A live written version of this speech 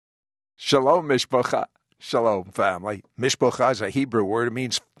Shalom, Mishpacha. Shalom, family. Mishpacha is a Hebrew word. It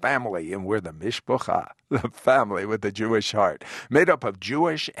means family, and we're the Mishpacha, the family with the Jewish heart. Made up of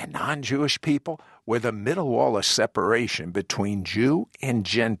Jewish and non-Jewish people, we're the middle wall of separation between Jew and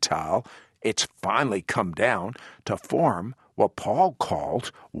Gentile. It's finally come down to form what Paul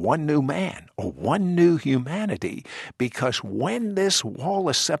calls one new man, or one new humanity, because when this wall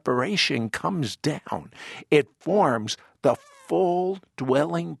of separation comes down, it forms the full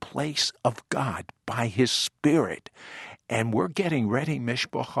dwelling place of God by His Spirit. And we're getting ready,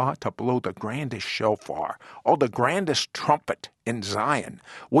 Mishpacha, to blow the grandest shofar, or the grandest trumpet in Zion.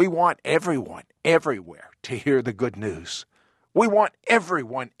 We want everyone, everywhere, to hear the good news. We want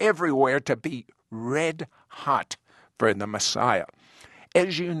everyone, everywhere, to be red hot for the Messiah.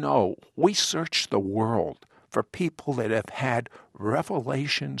 As you know, we search the world for people that have had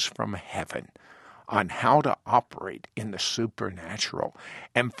revelations from heaven on how to operate in the supernatural.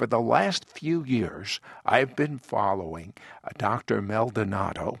 And for the last few years, I've been following Dr.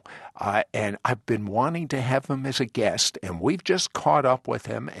 Maldonado, and I've been wanting to have him as a guest, and we've just caught up with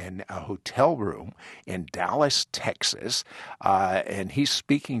him in a hotel room in Dallas, Texas, and he's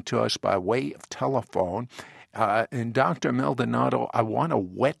speaking to us by way of telephone. And Dr. Maldonado, I want to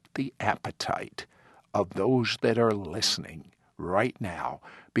whet the appetite of those that are listening right now,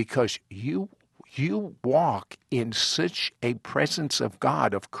 because you walk in such a presence of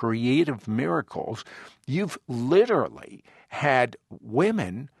God, of creative miracles. You've literally had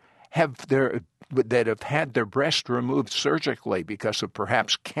women that have had their breast removed surgically because of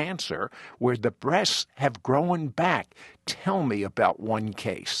perhaps cancer, where the breasts have grown back. Tell me about one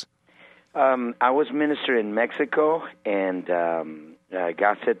case. I was minister in Mexico, and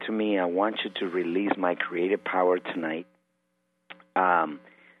God said to me, I want you to release my creative power tonight.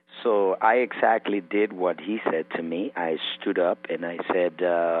 So I exactly did what he said to me. I stood up and I said,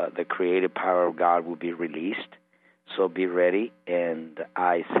 the creative power of God will be released, so be ready. And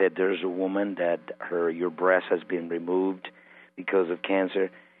I said, there's a woman that your breast has been removed because of cancer.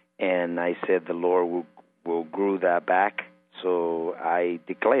 And I said, the Lord will grow that back. So I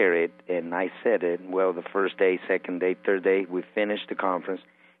declare it, and I said it. Well, the first day, second day, third day, we finished the conference,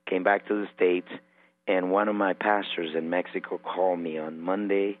 came back to the States, and one of my pastors in Mexico called me on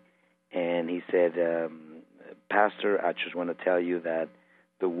Monday, and he said, Pastor, I just want to tell you that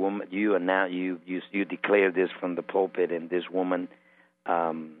the woman, you declared this from the pulpit, and this woman,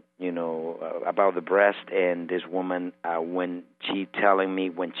 about the breast, and this woman, when she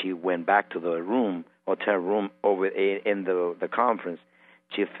went back to the hotel room over in the conference,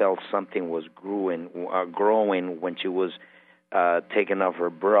 she felt something was growing when she was taking off her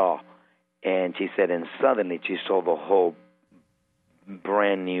bra. And she said, and suddenly she saw the whole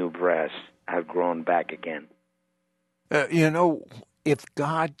brand new breast had grown back again. If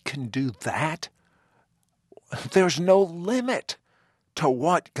God can do that, there's no limit to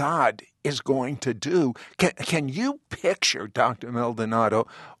what God is going to do. Can you picture, Dr. Maldonado,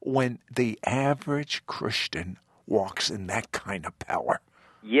 when the average Christian walks in that kind of power?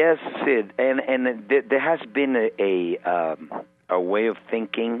 Yes, Sid, and there has been a way of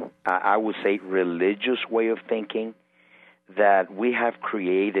thinking, I would say religious way of thinking, that we have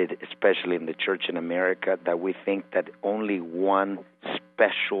created, especially in the church in America, that we think that only one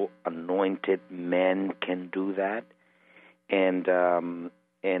special anointed man can do that. And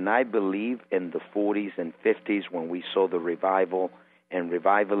I believe in the 40s and 50s, when we saw the revival and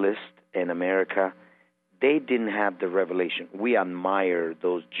revivalists in America, they didn't have the revelation. We admire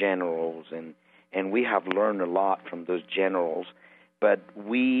those generals, and we have learned a lot from those generals, but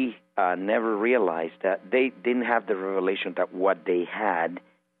we never realized that they didn't have the revelation that what they had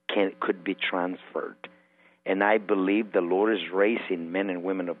could be transferred. And I believe the Lord is raising men and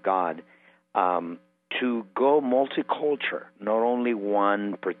women of God to go multicultural, not only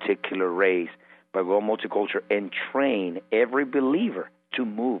one particular race, but go multicultural and train every believer to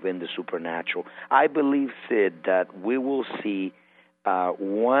move in the supernatural. I believe, Sid, that we will see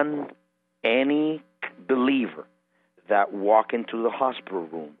any believer that walk into the hospital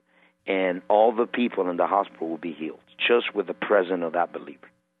room, and all the people in the hospital will be healed, just with the presence of that believer.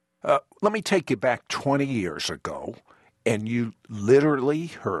 Let me take you back 20 years ago, and you literally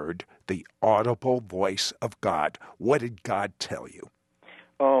heard the audible voice of God. What did God tell you?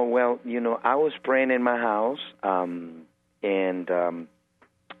 Oh, well, I was praying in my house, and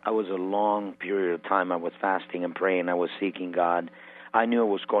I was a long period of time. I was fasting and praying. I was seeking God. I knew I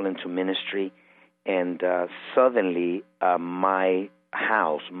was called into ministry, and suddenly my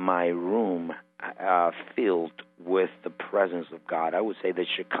house, my room, filled with the presence of God. I would say the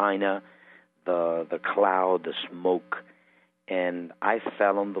Shekinah, the cloud, the smoke, and I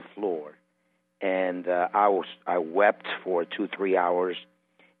fell on the floor, and I wept for 2-3 hours,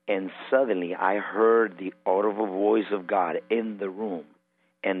 and suddenly I heard the audible voice of God in the room,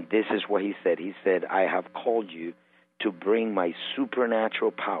 and this is what he said. He said, "I have called you to bring my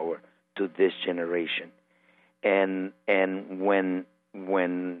supernatural power to this generation." And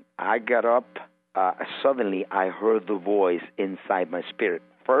when I got up, suddenly I heard the voice inside my spirit.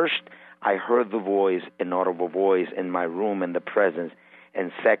 First, I heard the voice, an audible voice in my room in the presence,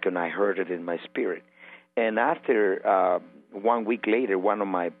 and second, I heard it in my spirit. And after 1 week later, one of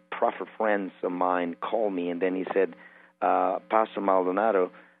my prophet friends of mine called me, and then he said, "Pastor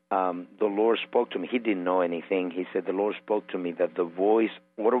Maldonado, the Lord spoke to me." He didn't know anything. He said, "The Lord spoke to me that the voice,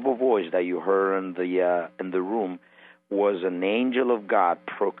 audible voice that you heard in the room, was an angel of God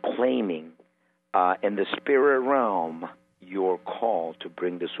proclaiming in the spirit realm your call to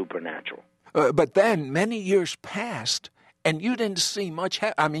bring the supernatural." But then many years passed, and you didn't see much.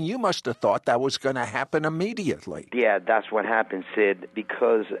 I mean, you must have thought that was going to happen immediately. Yeah, that's what happened, Sid,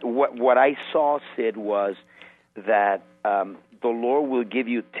 because what I saw, Sid, was that the Lord will give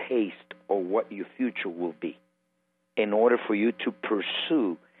you taste of what your future will be in order for you to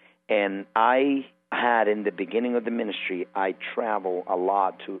pursue. And I had, in the beginning of the ministry, I traveled a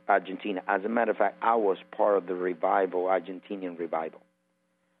lot to Argentina. As a matter of fact, I was part of the revival, Argentinian revival.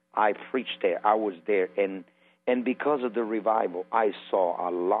 I preached there. I was there. And because of the revival, I saw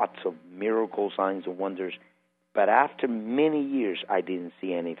a lot of miracles, signs, and wonders. But after many years, I didn't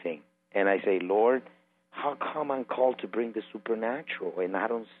see anything. And I say, "Lord, how come I'm called to bring the supernatural and I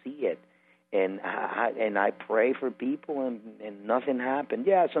don't see it?" And I pray for people and nothing happened.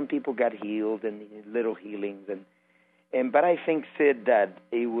 Yeah, some people got healed and little healings, but I think, Sid, that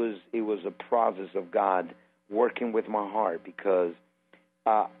it was a process of God working with my heart, because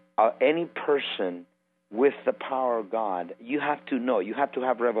any person with the power of God, you have to know, you have to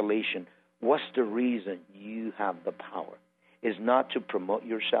have revelation. What's the reason you have the power? Is not to promote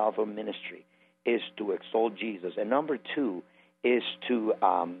yourself or ministry, is to exalt Jesus. And number two is to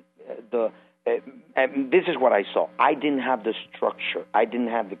this is what I saw. I didn't have the structure. I didn't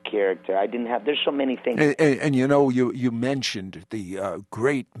have the character. There's so many things. And you know, you mentioned the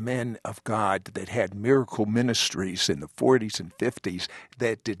great men of God that had miracle ministries in the 40s and 50s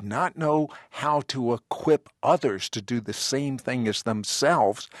that did not know how to equip others to do the same thing as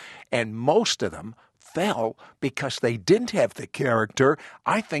themselves, and most of them fell because they didn't have the character.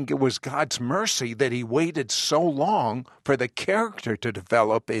 I think it was God's mercy that he waited so long for the character to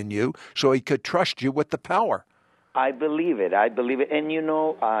develop in you so he could trust you with the power. I believe it. And you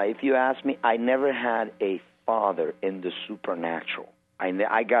know, if you ask me, I never had a father in the supernatural.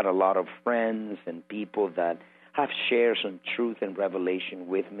 I got a lot of friends and people that have shared some truth and revelation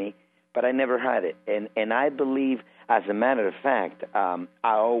with me, but I never had it. And I believe, as a matter of fact, I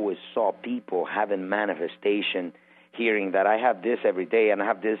always saw people having manifestation, hearing that I have this every day and I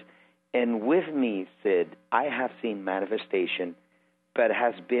have this. And with me, Sid, I have seen manifestation, but it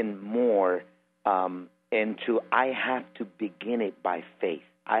has been more into I have to begin it by faith.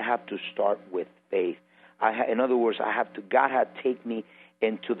 I have to start with faith. In other words, God had to take me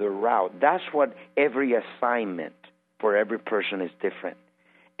into the route. That's what every assignment for every person is different.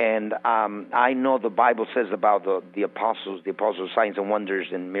 And I know the Bible says about the apostles, signs and wonders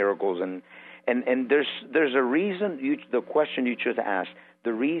and miracles, and there's a reason. The question you should ask,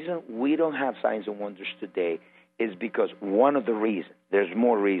 the reason we don't have signs and wonders today is because one of the reasons, there's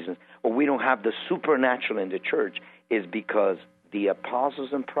more reasons, or we don't have the supernatural in the church, is because the apostles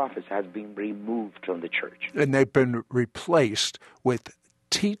and prophets have been removed from the church. And they've been replaced with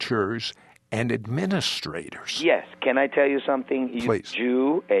teachers and administrators. Yes. Can I tell you something? Please.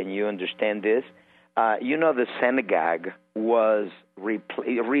 You Jew, and you understand this. You know, the synagogue was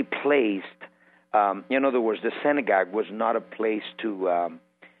replaced. In other words, the synagogue was not a place to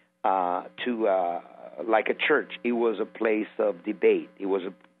like a church. It was a place of debate. It was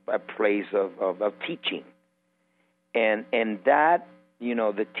a place of teaching. And that, you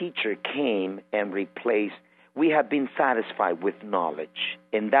know, the teacher came and replaced. We have been satisfied with knowledge,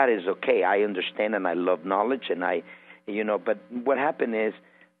 and that is okay. I understand and I love knowledge, but what happened is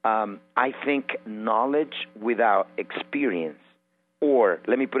I think knowledge without experience, or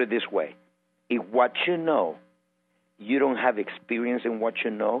let me put it this way, if what you know, you don't have experience in what you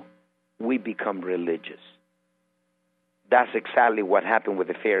know, we become religious. That's exactly what happened with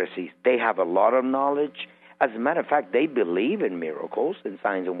the Pharisees. They have a lot of knowledge. As a matter of fact, they believe in miracles and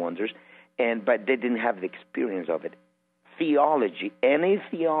signs and wonders, but they didn't have the experience of it. Theology, any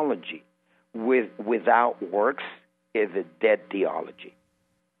theology without works is a dead theology.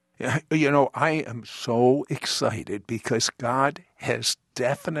 You know, I am so excited because God has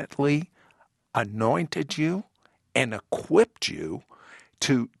definitely anointed you and equipped you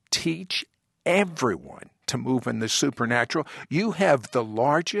to teach everyone to move in the supernatural. You have the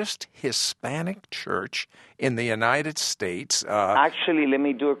largest Hispanic church in the United States. Actually, let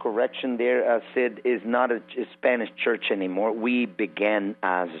me do a correction there. Sid is not a Spanish church anymore. We began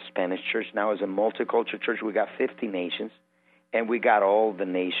as a Spanish church. Now as a multicultural church. We got 50 nations, and we got all the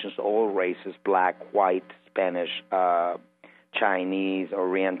nations, all races, black, white, Spanish, Chinese,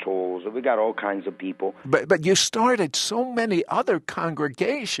 Orientals. We got all kinds of people. But you started so many other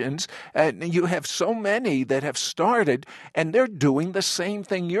congregations, and you have so many that have started, and they're doing the same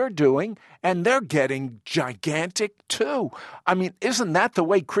thing you're doing, and they're getting gigantic too. I mean, isn't that the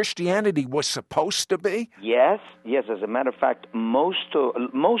way Christianity was supposed to be? Yes. As a matter of fact, most of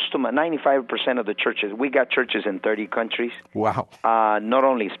 95% of the churches, we got churches in 30 countries. Wow. Not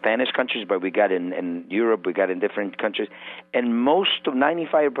only Spanish countries, but we got in Europe, we got in different countries. And most of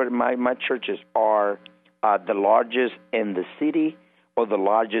 95% of my churches are the largest in the city or the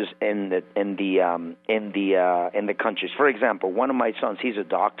largest in the countries. For example, one of my sons, he's a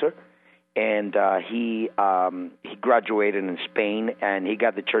doctor, and he graduated in Spain, and he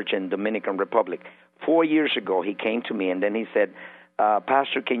got the church in Dominican Republic. 4 years ago, he came to me, and then he said,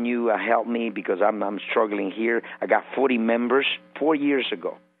 Pastor, can you help me because I'm struggling here. I got 40 members 4 years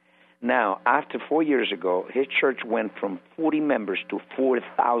ago. Now, after 4 years ago, his church went from 40 members to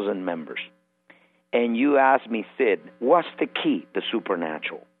 4,000 members. And you asked me, Sid, what's the key? The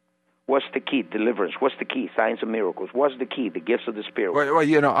supernatural. What's the key? Deliverance. What's the key? Signs and miracles. What's the key? The gifts of the Spirit. Well,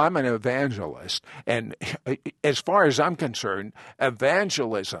 you know, I'm an evangelist, and as far as I'm concerned,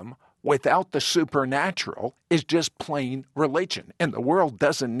 evangelism without the supernatural is just plain religion, and the world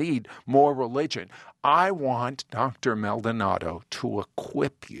doesn't need more religion. I want Dr. Maldonado to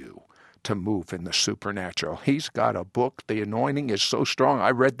equip you to move in the supernatural. He's got a book, The Anointing is So Strong. I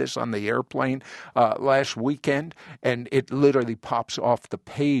read this on the airplane last weekend, and it literally pops off the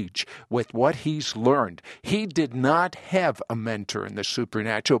page with what he's learned. He did not have a mentor in the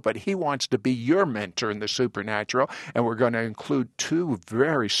supernatural, but he wants to be your mentor in the supernatural, and we're going to include 2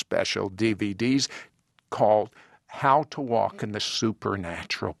 very special DVDs called How to Walk in the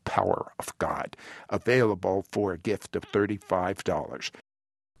Supernatural Power of God, available for a gift of $35.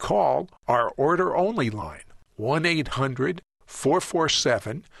 Call our order-only line,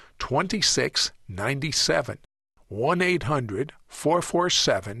 1-800-447-2697,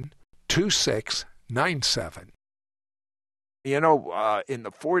 1-800-447-2697. You know, in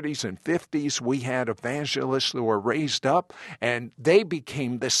the 40s and 50s, we had evangelists who were raised up, and they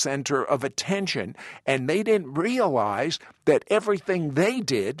became the center of attention, and they didn't realize that everything they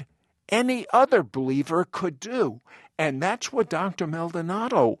did, any other believer could do. And that's what Dr.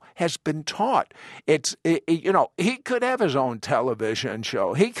 Maldonado has been taught. You know, he could have his own television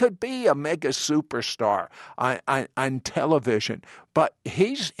show. He could be a mega superstar on television. But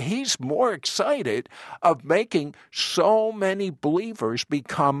he's more excited of making so many believers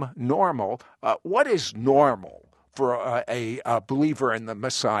become normal. What is normal for a believer in the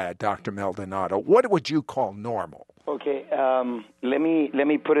Messiah, Dr. Maldonado? What would you call normal? Okay, let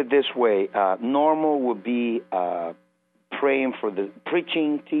me put it this way. Normal would be praying for the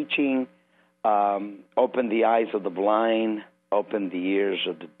preaching, teaching, open the eyes of the blind, open the ears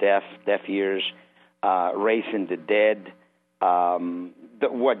of the deaf ears, raising the dead.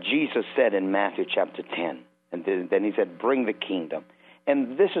 What Jesus said in Matthew chapter 10. And then he said, bring the kingdom.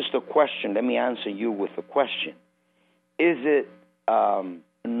 And this is the question. Let me answer you with a question. Is it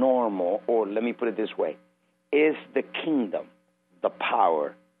normal, or let me put it this way, is the kingdom, the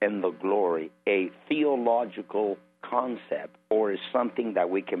power, and the glory a theological concept, or is something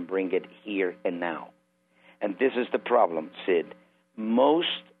that we can bring it here and now? And this is the problem, Sid.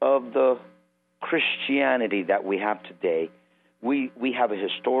 Most of the Christianity that we have today, we have a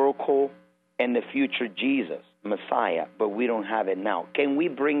historical and the future Jesus, Messiah, but we don't have it now. Can we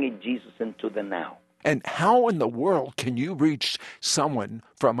bring it, Jesus, into the now? And how in the world can you reach someone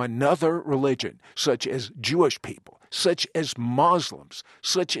from another religion, such as Jewish people, such as Muslims,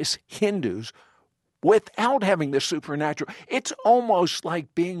 such as Hindus, without having the supernatural? It's almost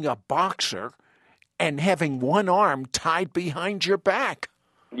like being a boxer and having one arm tied behind your back.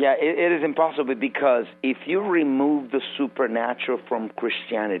 Yeah, it is impossible, because if you remove the supernatural from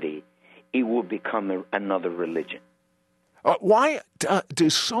Christianity, it will become another religion. Why do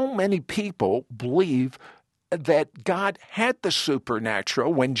so many people believe that God had the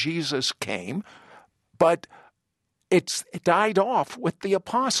supernatural when Jesus came, but it died off with the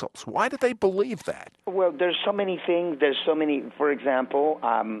apostles. Why do they believe that? Well, there's so many things. For example,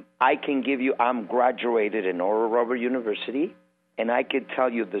 I'm graduated in Oral Roberts University, and I could tell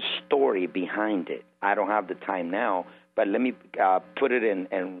you the story behind it. I don't have the time now, but let me put it in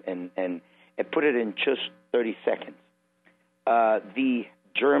put it in just 30 seconds. The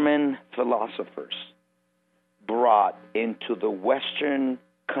German philosophers brought into the Western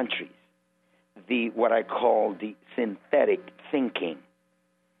countries what I call the synthetic thinking.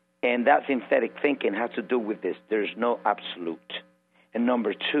 And that synthetic thinking has to do with this. There's no absolute. And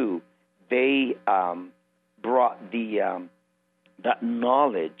number two, they brought that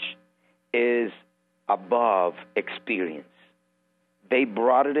knowledge is above experience. They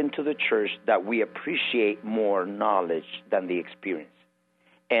brought it into the church that we appreciate more knowledge than the experience.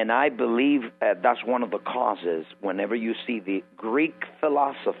 And I believe that's one of the causes whenever you see the Greek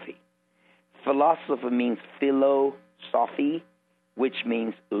philosophy. Philosophy means philosophy, which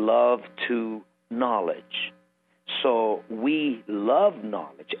means love to knowledge. So we love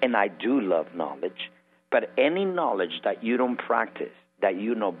knowledge, and I do love knowledge, but any knowledge that you don't practice, that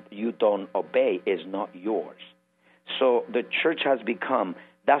you don't obey, is not yours. So the church has become,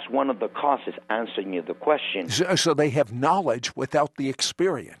 that's one of the causes, answering you the question. So they have knowledge without the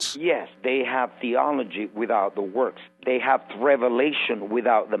experience. Yes, they have theology without the works. They have revelation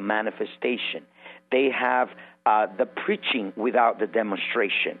without the manifestation. They have the preaching without the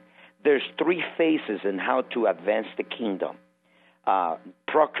demonstration. There's three phases in how to advance the kingdom.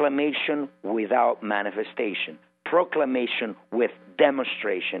 Proclamation without manifestation, proclamation with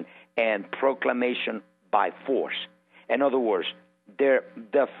demonstration, and proclamation by force. In other words, the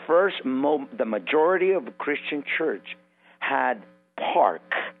majority of the Christian church has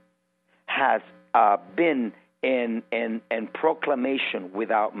been in proclamation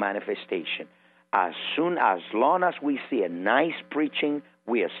without manifestation. As long as we see a nice preaching,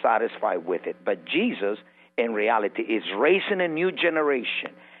 we are satisfied with it. But Jesus, in reality, is raising a new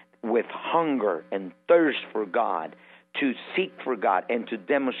generation with hunger and thirst for God, to seek for God and to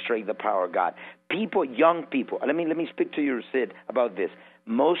demonstrate the power of God. Young people, let me speak to you, Sid, about this.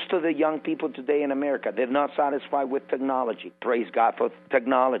 Most of the young people today in America, they're not satisfied with technology. Praise God for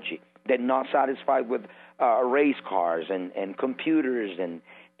technology. They're not satisfied with race cars and computers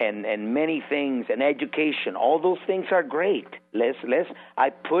and many things, and education. All those things are great. I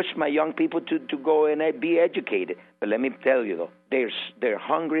push my young people to go and be educated. But let me tell you, though, they're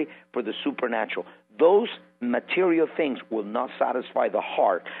hungry for the supernatural. Those material things will not satisfy the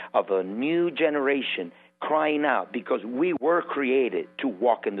heart of a new generation crying out, because we were created to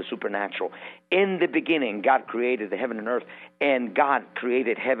walk in the supernatural. In the beginning, God created the heaven and earth, and God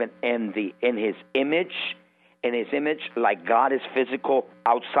created heaven in His image. In His image, like God is physical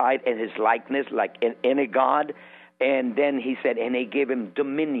outside, in His likeness, like in a God. And then He said, and He gave Him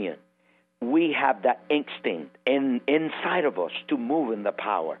dominion. We have that instinct inside of us to move in the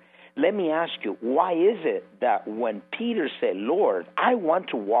power. Let me ask you, why is it that when Peter said, Lord, I want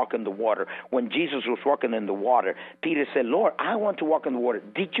to walk in the water, when Jesus was walking in the water, Peter said, Lord, I want to walk in the water.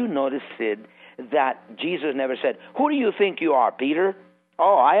 Did you notice, Sid, that Jesus never said, who do you think you are, Peter?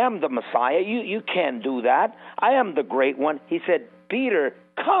 Oh, I am the Messiah. You can't do that. I am the great one. He said, Peter,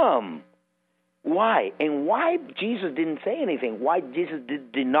 come. Why? And why Jesus didn't say anything? Why Jesus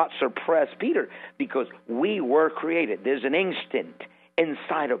did not suppress Peter? Because we were created. There's an instinct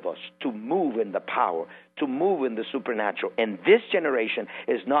inside of us to move in the power, to move in the supernatural. And this generation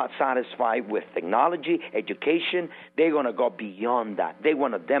is not satisfied with technology, education. They're going to go beyond that. They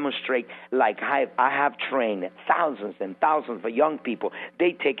want to demonstrate, like I have trained thousands and thousands of young people.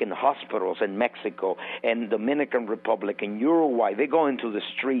 They take in hospitals in Mexico and Dominican Republic and Uruguay. They go into the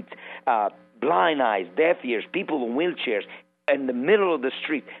streets, blind eyes, deaf ears, people in wheelchairs. In the middle of the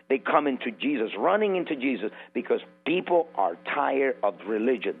street, they come into Jesus, running into Jesus, because people are tired of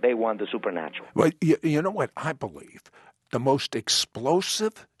religion. They want the supernatural. Well, you know what I believe? The most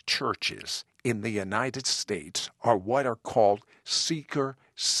explosive churches in the United States are what are called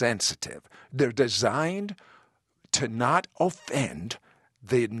seeker-sensitive. They're designed to not offend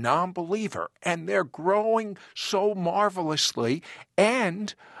the non-believer, and they're growing so marvelously,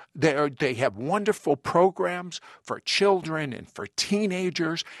 and they have wonderful programs for children and for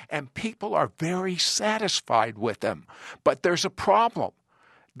teenagers, and people are very satisfied with them. But there's a problem.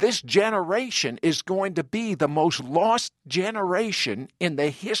 This generation is going to be the most lost generation in the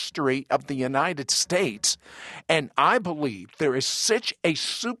history of the United States. And I believe there is such a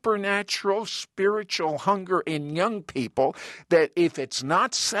supernatural spiritual hunger in young people that if it's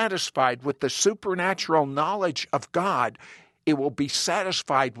not satisfied with the supernatural knowledge of God, it will be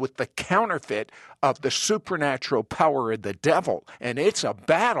satisfied with the counterfeit of the supernatural power of the devil. And it's a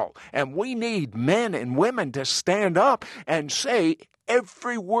battle. And we need men and women to stand up and say,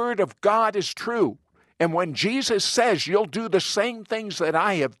 every word of God is true. And when Jesus says, you'll do the same things that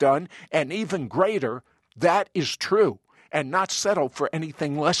I have done, and even greater, that is true. And not settle for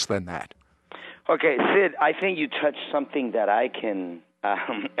anything less than that. Okay, Sid, I think you touched something that I can,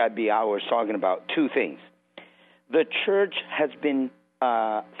 I'd be hours talking about. Two things. The church has been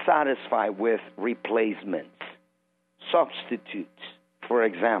satisfied with replacements, substitutes. For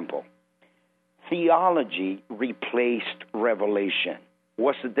example, theology replaced revelation.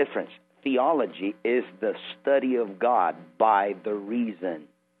 What's the difference? Theology is the study of God by the reason.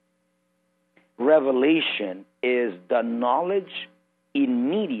 Revelation is the knowledge,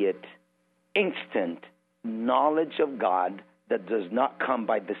 immediate, instant knowledge of God that does not come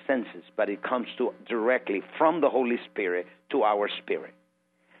by the senses, but it comes directly from the Holy Spirit to our spirit.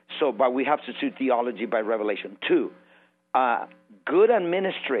 So, but we have to do theology by revelation. Two, good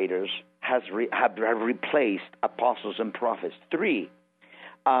administrators have replaced apostles and prophets. Three,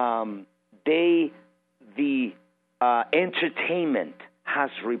 entertainment has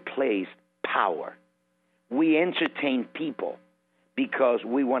replaced power. We entertain people because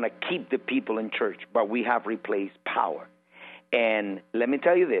we want to keep the people in church, but we have replaced power. And let me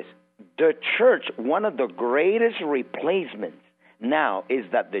tell you this, the church, one of the greatest replacements now is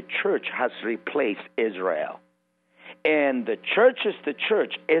that the church has replaced Israel. And the church is the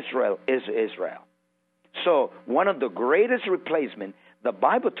church, Israel is Israel. So one of the greatest replacements, the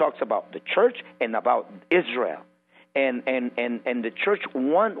Bible talks about the church and about Israel. And the church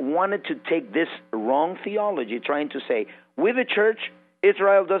wanted to take this wrong theology, trying to say, with the church,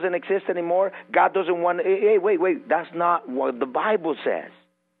 Israel doesn't exist anymore. God doesn't want. Hey, wait. That's not what the Bible says.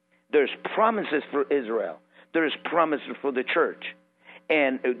 There's promises for Israel. There's promises for the church.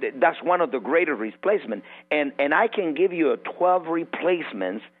 And that's one of the greater replacements. And I can give you 12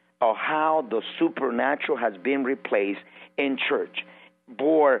 replacements of how the supernatural has been replaced in church.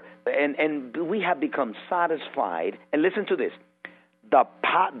 And we have become satisfied. And listen to this.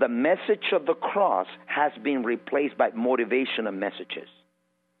 The message of the cross has been replaced by motivational messages.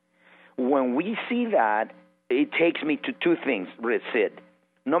 When we see that, it takes me to two things, Sid.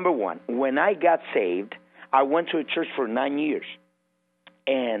 Number one, when I got saved, I went to a church for 9 years.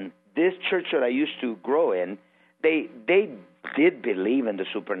 And this church that I used to grow in, they did believe in the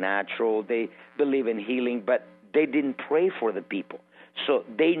supernatural. They believe in healing, but they didn't pray for the people. So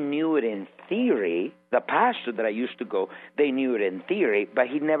they knew it in theory. The pastor that I used to go, they knew it in theory, but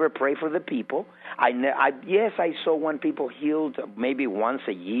he never prayed for the people. Yes, I saw one people healed maybe once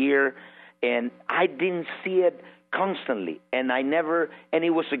a year, and I didn't see it constantly. And he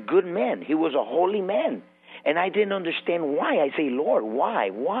was a good man. He was a holy man. And I didn't understand why. I say, Lord, why?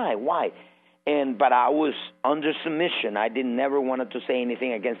 But I was under submission. I never wanted to say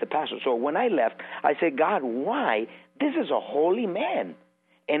anything against the pastor. So when I left, I said, God, why? This is a holy man,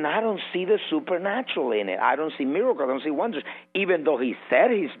 and I don't see the supernatural in it. I don't see miracles. I don't see wonders, even though he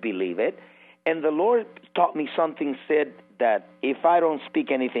said he's believed it. And the Lord taught me something, said that if I don't speak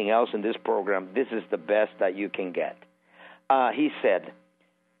anything else in this program, this is the best that you can get. He said,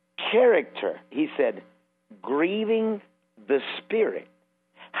 character, he said, grieving the Spirit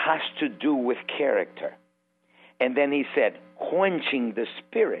has to do with character. And then he said, quenching the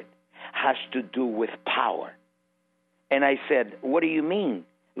Spirit has to do with power. And I said, what do you mean,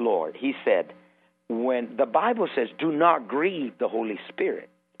 Lord? He said, when the Bible says, do not grieve the Holy Spirit.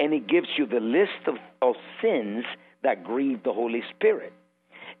 And it gives you the list of sins that grieve the Holy Spirit.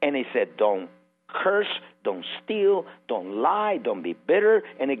 And he said, don't curse, don't steal, don't lie, don't be bitter.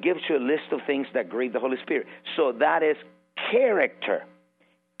 And it gives you a list of things that grieve the Holy Spirit. So that is character.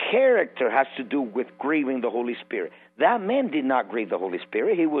 Character has to do with grieving the Holy Spirit. That man did not grieve the Holy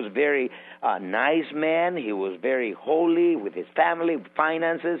Spirit. He was very nice man. He was very holy with his family,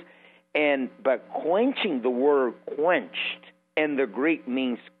 finances. But quenching, the word quenched, in the Greek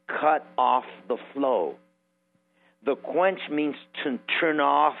means cut off the flow. The quench means to turn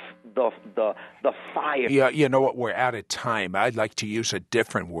off the fire. Yeah, you know what? We're out of time. I'd like to use a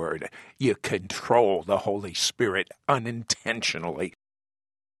different word. You control the Holy Spirit unintentionally.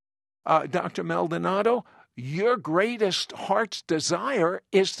 Dr. Maldonado, your greatest heart's desire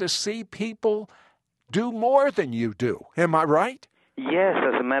is to see people do more than you do. Am I right? Yes,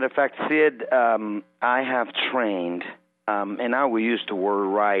 as a matter of fact, Sid, I have trained, and I will use the word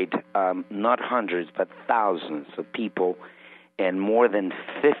right, not hundreds, but thousands of people in more than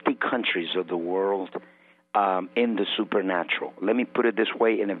 50 countries of the world in the supernatural. Let me put it this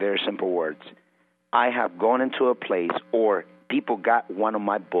way in a very simple words. I have gone into a place, or people got one of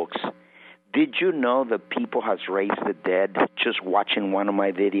my books. Did you know that people has raised the dead just watching one of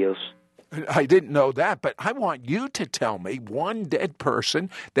my videos? I didn't know that, but I want you to tell me one dead person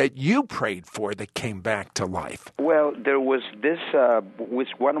that you prayed for that came back to life. Well, there was this, with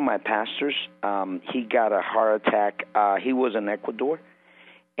one of my pastors. He got a heart attack. He was in Ecuador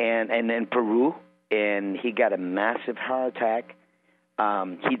and in Peru, and he got a massive heart attack.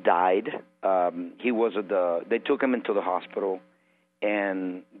 He died. They took him into the hospital,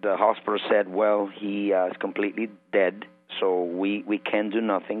 and the hospital said, well, he is completely dead. So we can't do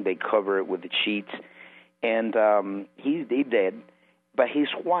nothing. They cover it with the sheets, and he dead. But his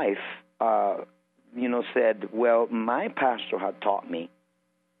wife, said, "Well, my pastor had taught me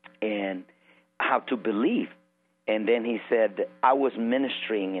and how to believe." And then he said, "I was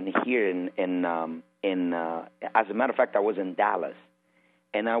ministering here in as a matter of fact, I was in Dallas,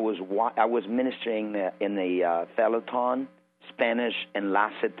 and I was ministering in a telethon, Spanish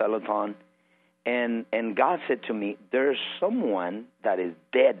enlace telethon." And God said to me, there's someone that is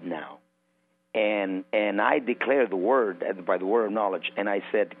dead now. And I declare the word, by the word of knowledge. And I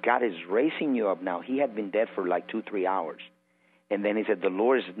said, God is raising you up now. He had been dead for like 2-3 hours. And then he said, the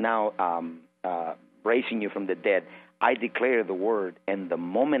Lord is now raising you from the dead. I declare the word. And the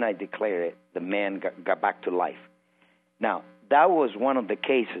moment I declare it, the man got back to life. Now, that was one of the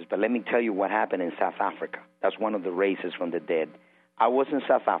cases. But let me tell you what happened in South Africa. That's one of the raises from the dead. I was in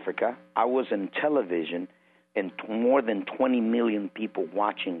South Africa. I was in television, and more than 20 million people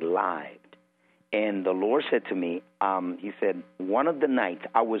watching live. And the Lord said to me, he said, one of the nights,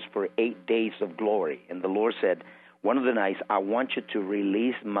 I was for 8 days of glory. And the Lord said, one of the nights, I want you to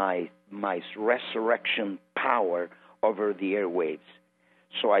release my resurrection power over the airwaves.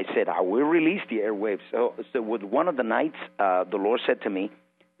 So I said, I will release the airwaves. So with one of the nights, the Lord said to me,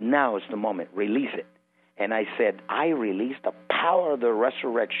 now is the moment, release it. And I said, I released the power of the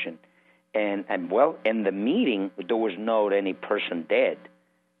resurrection. And well, in the meeting, there was not any person dead.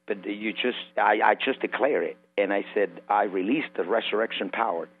 But I just declared it. And I said, I released the resurrection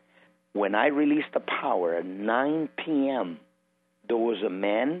power. When I released the power at 9 p.m., there was a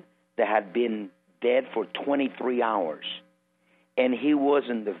man that had been dead for 23 hours. And he was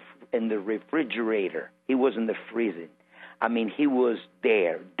in the refrigerator. He was in the freezing. I mean, he was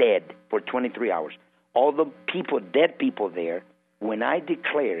there, dead, for 23 hours. All the people, dead people there, when I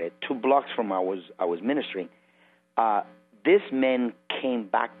declared it, 2 blocks from I was ministering, this man came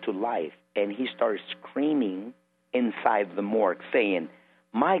back to life, and he started screaming inside the morgue, saying,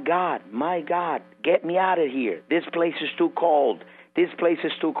 my God, get me out of here. This place is too cold. This place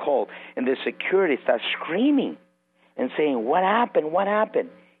is too cold. And the security started screaming and saying, what happened? What happened?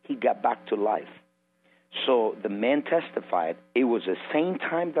 He got back to life. So the man testified. It was the same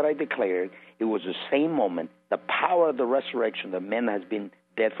time that I declared. It was the same moment. The power of the resurrection. The man has been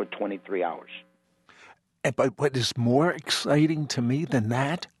dead for 23 hours. But what is more exciting to me than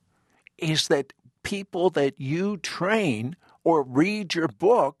that is that people that you train or read your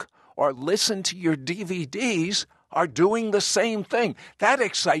book or listen to your DVDs are doing the same thing. That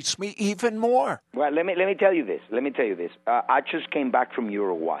excites me even more. Well, let me tell you this. I just came back from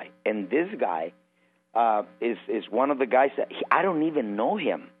Uruguay, and this guy is one of the guys that I don't even know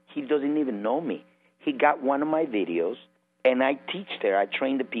him. He doesn't even know me. He got one of my videos, and I teach there. I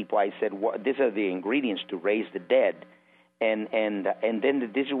train the people. I said, these are the ingredients to raise the dead. And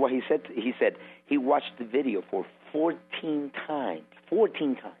then this is what he said. He said he watched the video for 14 times.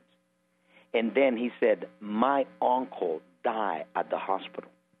 And then he said, my uncle died at the hospital.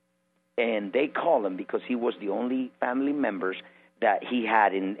 And they called him because he was the only family members that he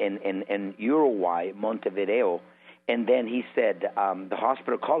had in Uruguay, Montevideo. And then he said, the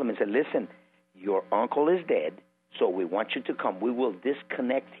hospital called him and said, listen, your uncle is dead, so we want you to come. We will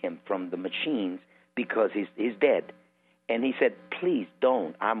disconnect him from the machines because he's dead. And he said, please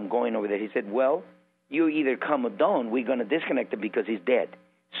don't. I'm going over there. He said, well, you either come or don't. We're going to disconnect him because he's dead.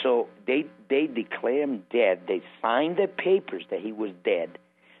 So they declare him dead. They signed the papers that he was dead.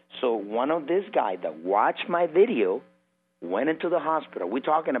 So one of this guy that watched my video went into the hospital. We're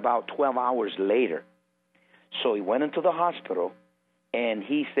talking about 12 hours later. So he went into the hospital, and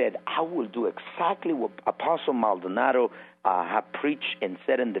he said, I will do exactly what Apostle Maldonado had preached and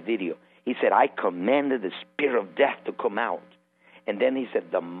said in the video. He said, I commanded the spirit of death to come out. And then he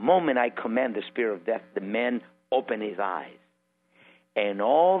said, the moment I command the spirit of death, the man opened his eyes. And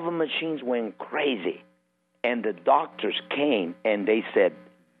all the machines went crazy. And the doctors came, and they said,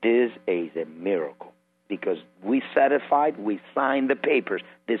 this is a miracle. Because we certified, we signed the papers,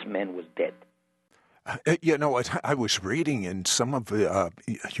 this man was dead. You know what? I was reading in some of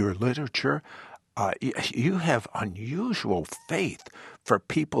your literature You have unusual faith for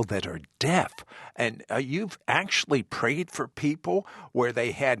people that are deaf. And you've actually prayed for people where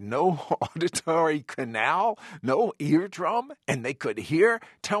they had no auditory canal, no eardrum, and they could hear.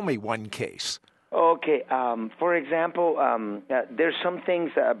 Tell me one case. Okay. For example, there's some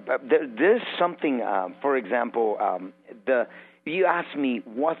things. There's something. For example, you asked me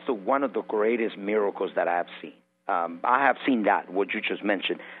what's one of the greatest miracles that I have seen. I have seen that what you just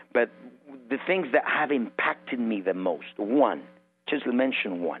mentioned, but the things that have impacted me the most. One, just to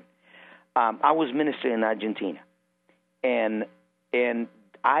mention one. I was ministering in Argentina, and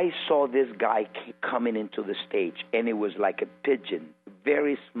I saw this guy coming into the stage, and it was like a pigeon,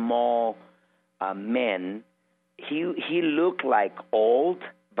 very small man. He looked like old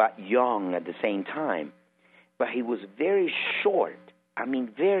but young at the same time, but he was very short. I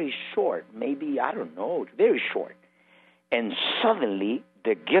mean, very short. Maybe, I don't know, very short. And suddenly,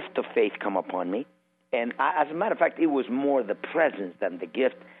 the gift of faith come upon me. And as a matter of fact, it was more the presence than the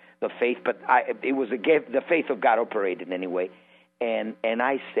gift of faith. But it was a gift. The faith of God operated anyway. And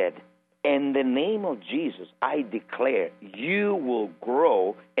I said, in the name of Jesus, I declare you will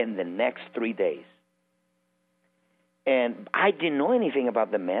grow in the next 3 days. And I didn't know anything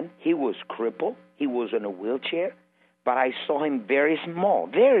about the man. He was crippled. He was in a wheelchair. But I saw him very small,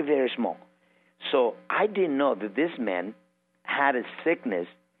 very, very small. So I didn't know that this man had a sickness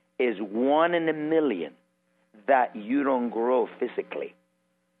is 1 in a million that you don't grow physically,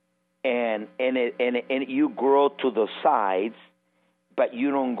 and you grow to the sides, but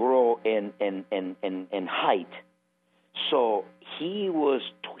you don't grow in height. So he was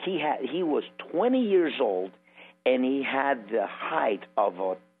 20 years old, and he had the height of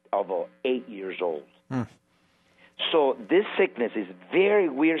a 8 years old. So this sickness is very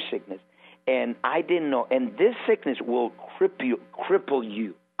weird sickness. And I didn't know. And this sickness will cripple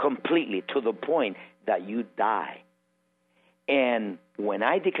you completely to the point that you die. And when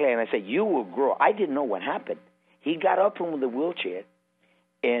I declared, and I said, you will grow, I didn't know what happened. He got up from the wheelchair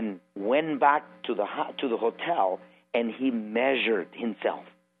and went back to the hotel, and he measured himself.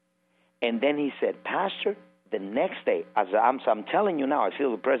 And then he said, Pastor, the next day, as I'm telling you now, I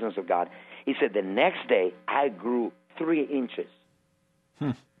feel the presence of God. He said, the next day, I grew 3 inches.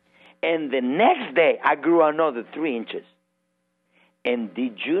 And the next day, I grew another 3 inches. And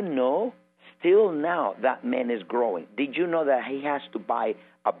did you know, still now, that man is growing. Did you know that he has to buy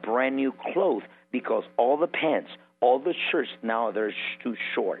a brand new clothes because all the pants, all the shirts, now they're too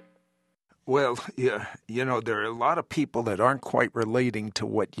short? Well, yeah, there are a lot of people that aren't quite relating to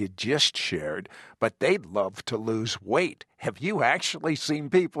what you just shared, but they'd love to lose weight. Have you actually seen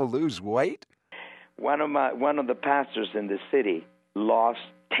people lose weight? One of the pastors in the city lost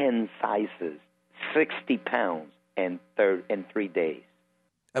 10 sizes, 60 pounds in 3 days.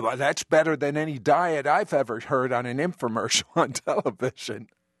 Well, that's better than any diet I've ever heard on an infomercial on television.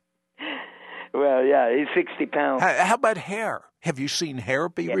 Well, yeah, he's 60 pounds. How about hair? Have you seen hair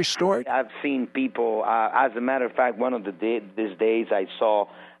be restored? I've seen people. As a matter of fact, one of these days I saw.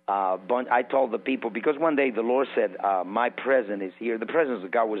 I told the people, because one day the Lord said, my presence is here. The presence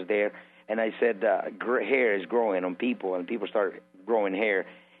of God was there. And I said, hair is growing on people, and people started growing hair.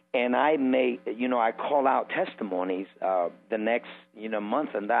 And I call out testimonies the next,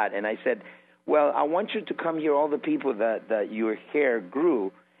 month and that. And I said, well, I want you to come here, all the people that your hair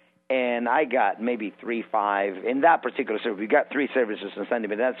grew. And I got maybe 3-5. In that particular service, we got 3 services on Sunday.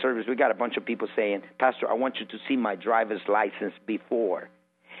 But in that service, we got a bunch of people saying, Pastor, I want you to see my driver's license before,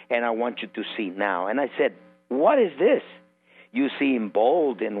 and I want you to see now. And I said, what is this? You see him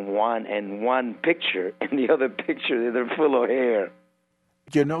bold in one picture, and the other picture, they're full of hair.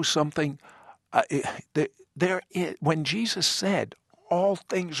 You know something? When Jesus said, all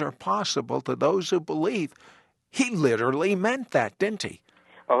things are possible to those who believe, he literally meant that, didn't he?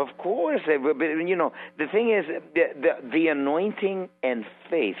 Of course. But, the thing is, the anointing and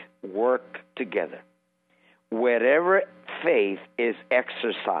faith work together. Wherever faith is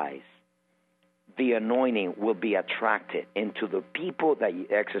exercised, the anointing will be attracted into the people that you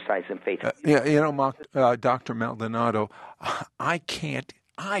exercise in faith. Dr. Maldonado,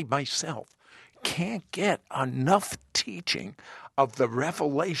 I myself can't get enough teaching of the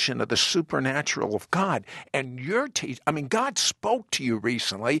revelation of the supernatural of God. And God spoke to you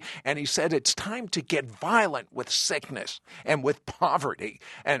recently, and he said it's time to get violent with sickness and with poverty.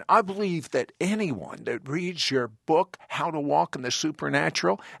 And I believe that anyone that reads your book, How to Walk in the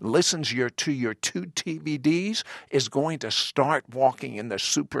Supernatural, listens to your 2 DVDs, is going to start walking in the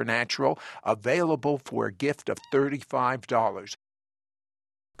supernatural, available for a gift of $35.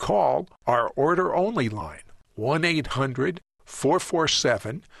 Call our order-only line, 1-800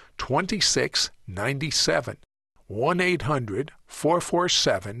 1-800-447-2697.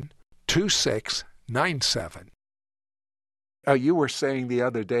 1-800-447-2697. You were saying the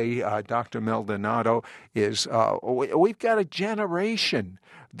other day, Dr. Maldonado, is we've got a generation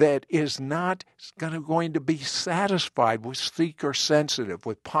that is not going to be satisfied with seeker-sensitive,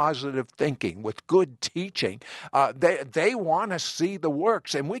 with positive thinking, with good teaching. They want to see the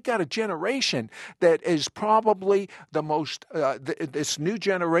works. And we've got a generation that is probably the most, this new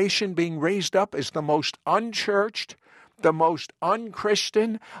generation being raised up is the most unchurched, the most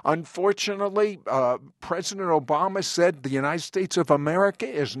unchristian. Unfortunately, President Obama said the United States of America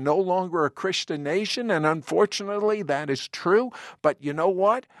is no longer a Christian nation, and unfortunately that is true. But you know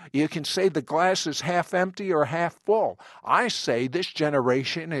what? You can say the glass is half empty or half full. I say this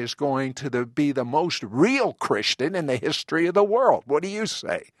generation is going to be the most real Christian in the history of the world. What do you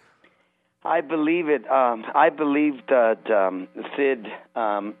say? I believe it. I believe that, Sid,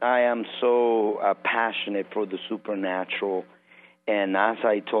 I am so passionate for the supernatural. And as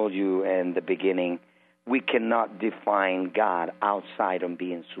I told you in the beginning, we cannot define God outside of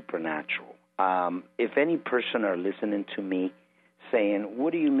being supernatural. If any person are listening to me saying,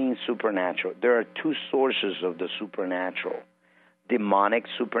 what do you mean supernatural? There are two sources of the supernatural, demonic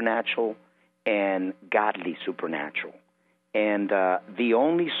supernatural and godly supernatural. And the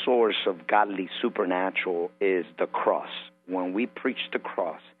only source of godly supernatural is the cross, when we preach the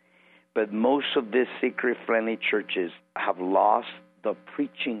cross. But most of these secret-friendly churches have lost the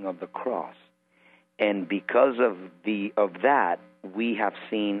preaching of the cross. And because of that, we have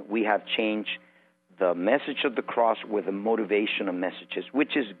changed the message of the cross with a motivational messages,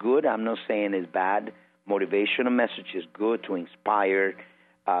 which is good. I'm not saying it's bad. Motivational message is good to inspire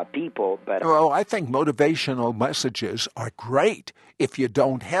people, but well, I think motivational messages are great if you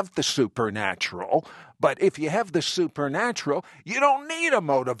don't have the supernatural. But if you have the supernatural, you don't need a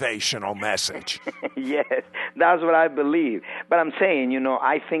motivational message. Yes, that's what I believe. But I'm saying,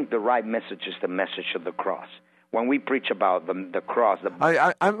 I think the right message is the message of the cross. When we preach about the cross,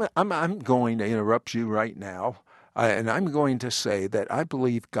 I'm going to interrupt you right now, and I'm going to say that I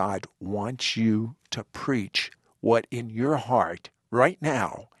believe God wants you to preach what in your heart right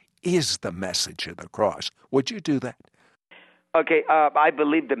now is the message of the cross. Would you do that? Okay, I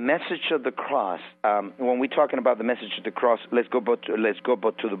believe the message of the cross. When we're talking about the message of the cross, let's go back to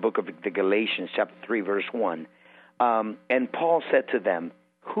the book of the Galatians, chapter 3, verse 1. And Paul said to them,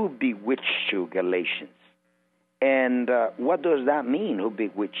 "Who bewitched you, Galatians?" And what does that mean? Who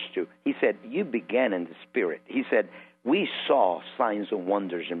bewitched you? He said, "You began in the Spirit." He said, "We saw signs and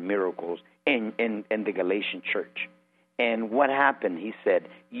wonders and miracles in the Galatian church." And what happened? He said,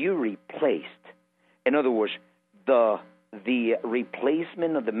 you replaced. In other words, the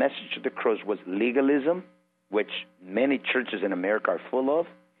replacement of the message of the cross was legalism, which many churches in America are full of,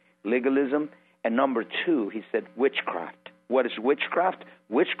 legalism. And number two, he said witchcraft. What is witchcraft?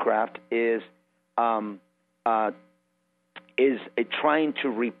 Witchcraft is trying to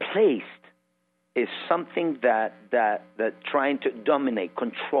replace, is something that trying to dominate,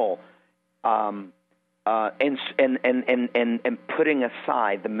 control, and putting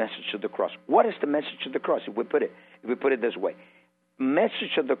aside the message of the cross. What is the message of the cross? If we put it this way,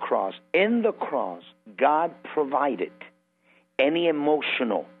 message of the cross. In the cross, God provided any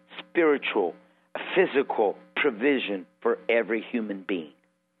emotional, spiritual, physical provision for every human being.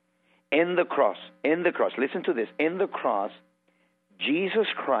 In the cross, listen to this. In the cross, Jesus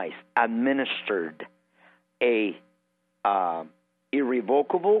Christ administered a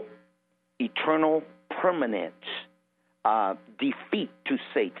irrevocable, eternal, permanent defeat to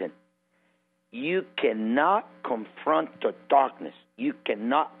Satan. You cannot confront the darkness. You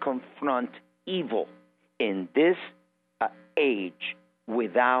cannot confront evil in this age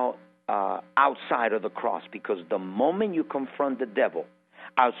without outside of the cross, because the moment you confront the devil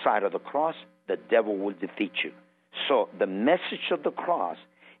outside of the cross, the devil will defeat you. So the message of the cross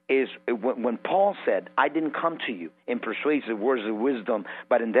is when Paul said, I didn't come to you in persuasive words of wisdom,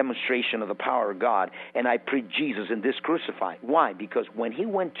 but in demonstration of the power of God, and I preached Jesus and this crucified. Why? Because when he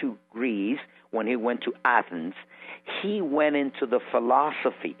went to Greece, when he went to Athens, he went into the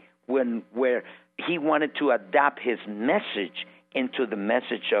philosophy where he wanted to adapt his message into the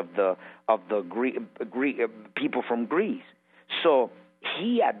message of the Greek people from Greece. So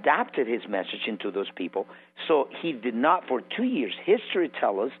he adapted his message into those people. So he did not, for 2 years, history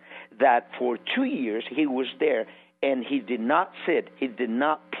tells us that for 2 years he was there, and he did not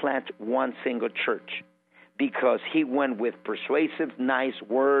plant one single church, because he went with persuasive, nice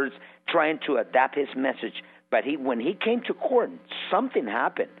words, trying to adapt his message. But when he came to Corinth, something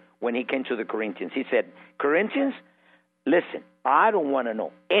happened when he came to the Corinthians. He said, Corinthians, Listen, I don't want to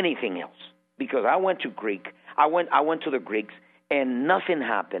know anything else because I went to Greek. I went to the Greeks, and nothing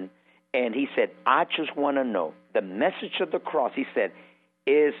happened. And he said, I just want to know the message of the cross, he said,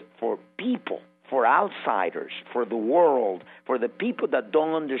 is for people, for outsiders, for the world, for the people that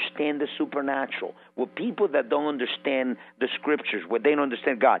don't understand the supernatural, for people that don't understand the scriptures, where they don't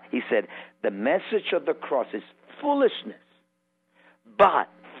understand God. He said, the message of the cross is foolishness. But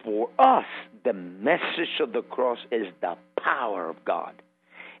for us, the message of the cross is the power of God.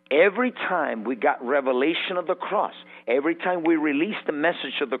 Every time we got revelation of the cross, every time we release the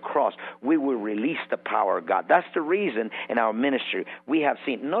message of the cross, we will release the power of God. That's the reason in our ministry we have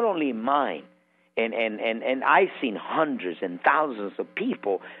seen, not only mine, and I've seen hundreds and thousands of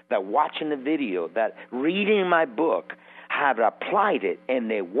people that watching the video, that reading my book, have applied it,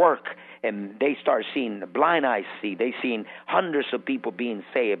 and they work, and they start seeing the blind eyes see. They've seen hundreds of people being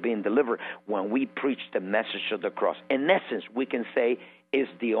saved, being delivered when we preach the message of the cross. In essence, we can say is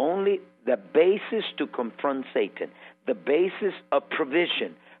the basis to confront Satan. The basis of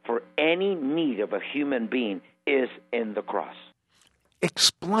provision for any need of a human being is in the cross.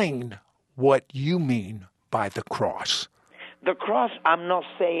 Explain what you mean by the cross. The cross, I'm not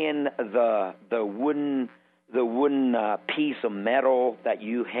saying the wooden piece of metal that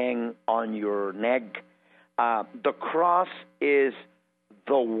you hang on your neck. The cross is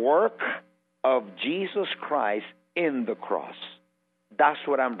the work of Jesus Christ in the cross. That's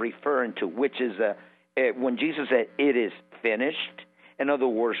what I'm referring to, which is when Jesus said, it is finished. In other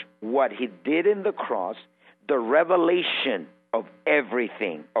words, what he did in the cross, the revelation of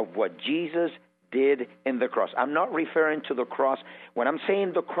everything of what Jesus did in the cross. I'm not referring to the cross. When I'm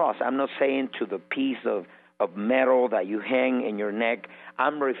saying the cross, I'm not saying to the piece of metal that you hang in your neck.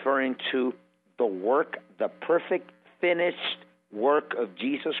 I'm referring to the work, the perfect, finished work of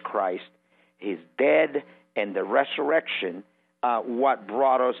Jesus Christ, his death and the resurrection, what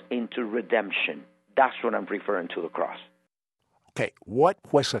brought us into redemption. That's what I'm referring to the cross. Okay, what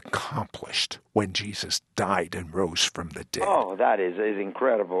was accomplished when Jesus died and rose from the dead? Oh, that is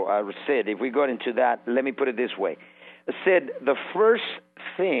incredible. Sid, if we got into that, let me put it this way. Sid, the first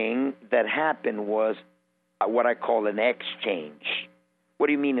thing that happened was what I call an exchange. What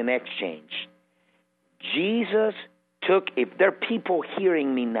do you mean an exchange? Jesus took, if there are people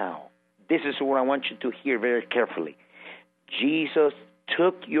hearing me now, this is what I want you to hear very carefully. Jesus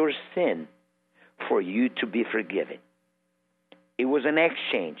took your sin for you to be forgiven. It was an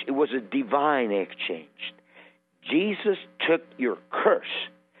exchange. It was a divine exchange. Jesus took your curse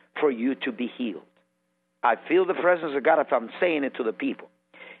for you to be healed. I feel the presence of God if I'm saying it to the people.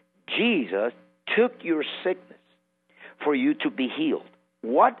 Jesus took your sickness for you to be healed.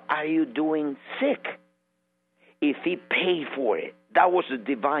 What are you doing sick? If he paid for it, that was a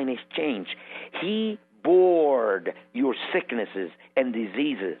divine exchange. He bore your sicknesses and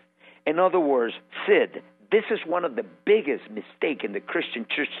diseases. In other words, Sid, this is one of the biggest mistakes in the Christian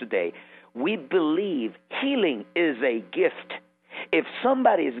church today. We believe healing is a gift. If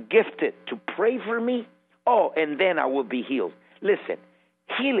somebody is gifted to pray for me, and then I will be healed. Listen,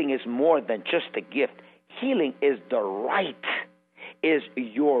 healing is more than just a gift. Healing is the right, is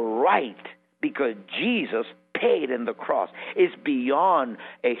your right, because Jesus paid in the cross. It's beyond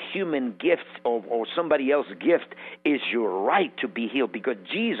a human gift or somebody else's gift. It's your right to be healed because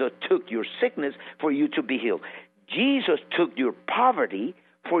Jesus took your sickness for you to be healed. Jesus took your poverty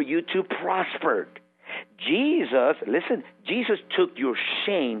for you to prosper. Jesus took your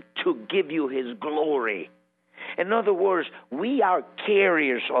shame to give you his glory. In other words, we are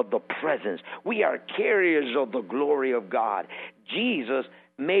carriers of the presence. We are carriers of the glory of God. Jesus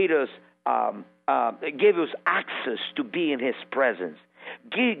made us gave us access to be in his presence.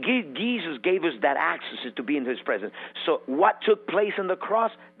 Jesus gave us that access to be in his presence. So what took place on the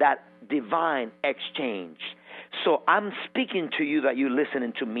cross? That divine exchange. So I'm speaking to you that you're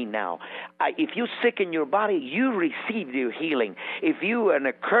listening to me now. If you're sick in your body, you receive your healing. If you are in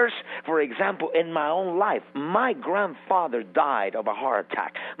a curse, for example, in my own life, my grandfather died of a heart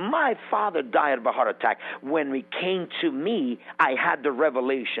attack. My father died of a heart attack. When he came to me, I had the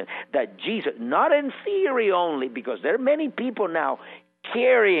revelation that Jesus, not in theory only, because there are many people now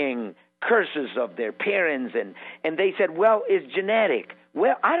carrying curses of their parents, and they said, well, it's genetic.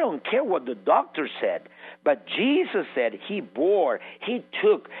 Well, I don't care what the doctor said. But Jesus said he bore, he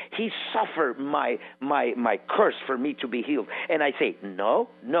took, he suffered my curse for me to be healed. And I say, no.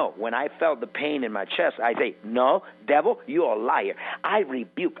 When I felt the pain in my chest, I say, no, devil, you're a liar. I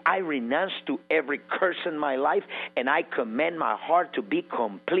rebuke, I renounce to every curse in my life, and I command my heart to be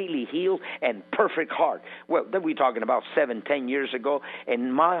completely healed and perfect heart. Well, then we're talking about 7-10 years ago,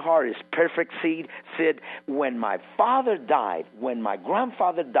 and my heart is perfect, Sid. When my father died, when my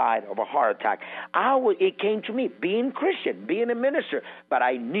grandfather died of a heart attack, it came to me, being Christian, being a minister, but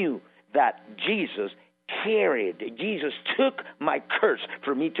I knew that Jesus took my curse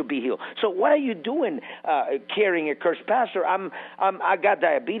for me to be healed. So what are you doing carrying a curse, Pastor? I got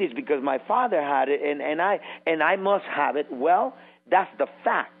diabetes because my father had it, and I must have it. Well, that's the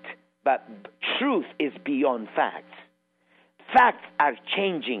fact, but truth is beyond facts. Facts are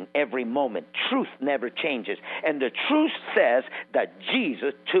changing every moment. Truth never changes. And the truth says that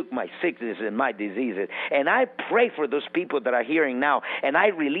Jesus took my sickness and my diseases. And I pray for those people that are hearing now, and I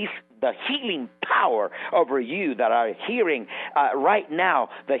release the healing power over you that are hearing right now,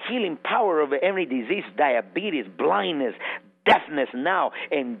 the healing power over every disease, diabetes, blindness, deafness now,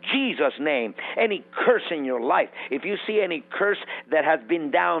 in Jesus' name. Any curse in your life, if you see any curse that has been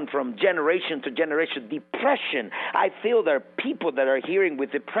down from generation to generation, depression, I feel there are people that are hearing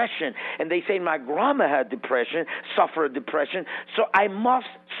with depression, and they say, my grandma had depression, suffered depression, so I must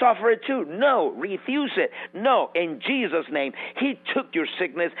suffer it too. No, refuse it. No, in Jesus' name. He took your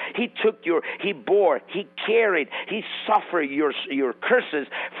sickness, he bore, he carried, he suffered your curses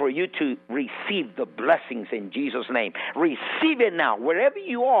for you to receive the blessings in Jesus' name. Receive it now, wherever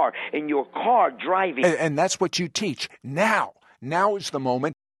you are, in your car, driving. And that's what you teach. Now is the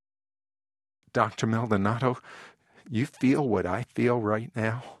moment. Dr. Maldonado, you feel what I feel right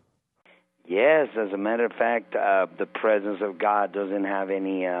now? Yes, as a matter of fact, the presence of God doesn't have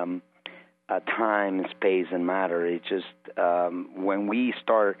any time, space, and matter. It's just when we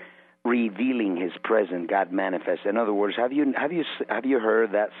start revealing His presence, God manifests. In other words, have you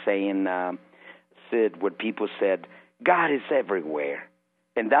heard that saying, Sid? What people said, God is everywhere,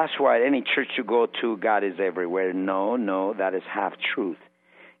 and that's why any church you go to, God is everywhere. No, that is half truth.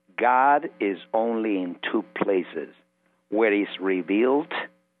 God is only in two places, where He's revealed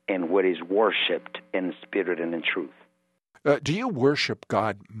and where He's worshipped in spirit and in truth. Do you worship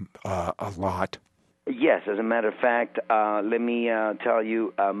God a lot? Yes, as a matter of fact, let me tell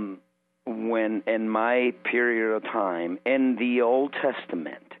you, when in my period of time in the Old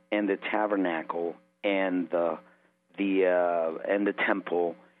Testament, in the tabernacle and the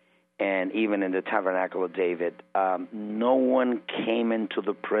temple, and even in the tabernacle of David, no one came into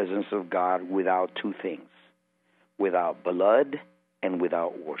the presence of God without two things: without blood and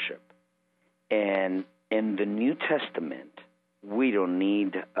without worship. And in the New Testament, we don't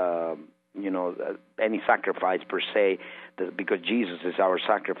need any sacrifice per se, because Jesus is our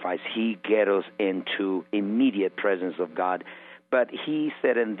sacrifice. He gets us into immediate presence of God. But He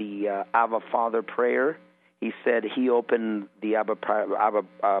said in the Abba Father prayer, He said He opened the Abba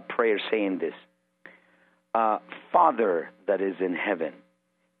prayer saying this, Father that is in heaven,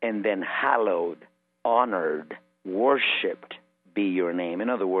 and then hallowed, honored, worshipped be your name. In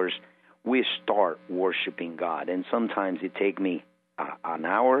other words, we start worshiping God, and sometimes it take me an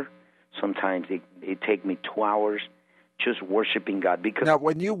hour, sometimes it take me 2 hours, just worshiping God. Because now,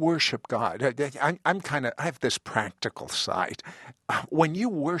 when you worship God, I have this practical side. When you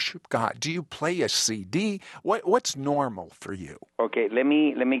worship God, do you play a CD? What's normal for you? Okay, let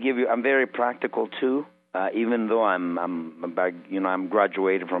me give you. I'm very practical too. Even though I'm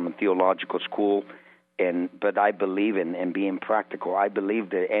graduated from a theological school, but I believe in being practical. I believe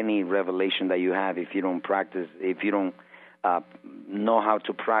that any revelation that you have, if you don't practice, if you don't know how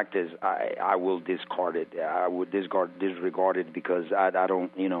to practice, I will discard it. I would disregard it because I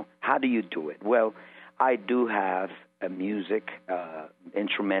don't, how do you do it? Well, I do have a music,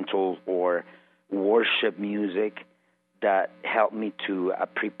 instrumental or worship music that help me to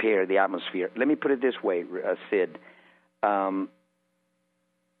prepare the atmosphere. Let me put it this way, Sid.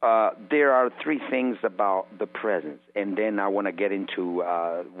 There are three things about the presence, and then I want to get into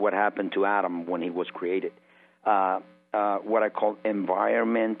what happened to Adam when he was created. What I call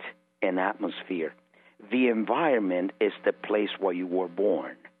environment and atmosphere. The environment is the place where you were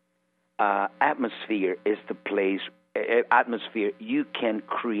born. Atmosphere is the place. Atmosphere, you can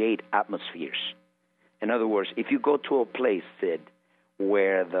create atmospheres. In other words, if you go to a place, Sid,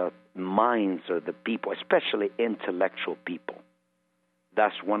 where the minds of the people, especially intellectual people,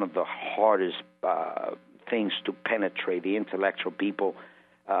 that's one of the hardest things to penetrate, the intellectual people.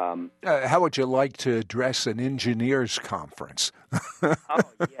 How would you like to address an engineers conference? Oh,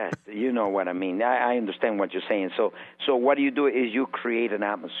 yes. You know what I mean. I understand what you're saying. So what you do is you create an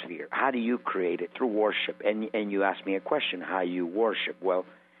atmosphere. How do you create it? Through worship. And you ask me a question, how you worship. Well,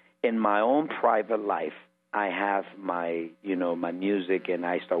 in my own private life, I have my music and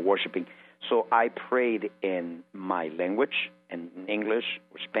I start worshiping. So I prayed in my language, in English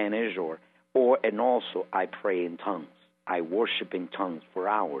or Spanish, and also I pray in tongues. I worship in tongues for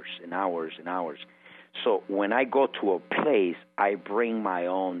hours and hours and hours. So when I go to a place, I bring my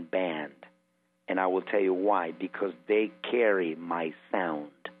own band. And I will tell you why. Because they carry my sound.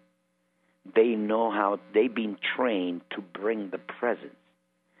 They know how, they've been trained to bring the presence.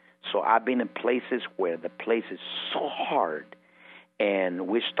 So I've been in places where the place is so hard, and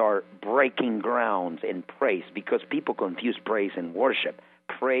we start breaking grounds in praise, because people confuse praise and worship.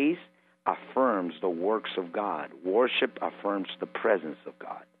 Praise affirms the works of God. Worship affirms the presence of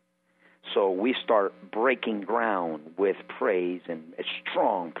God. So we start breaking ground with praise, and a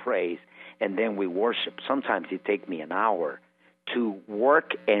strong praise, and then we worship. Sometimes it takes me an hour to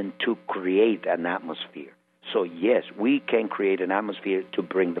work and to create an atmosphere. So yes, we can create an atmosphere to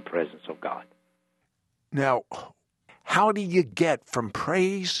bring the presence of God. Now, how do you get from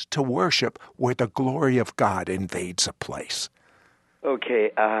praise to worship where the glory of God invades a place?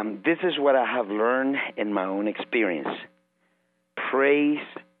 Okay, this is what I have learned in my own experience. Praise,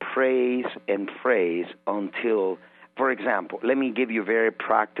 and praise until, for example, let me give you very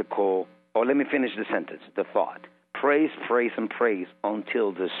practical, or let me finish the sentence, the thought. Praise, and praise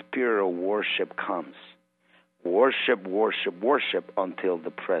until the spirit of worship comes. Worship until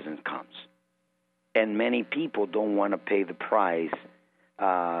the presence comes. And many people don't want to pay the price,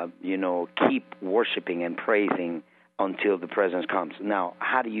 keep worshiping and praising until the presence comes. Now,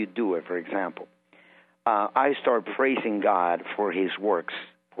 how do you do it, for example? I start praising God for his works,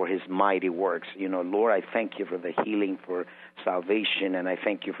 for his mighty works. Lord, I thank you for the healing, for salvation, and I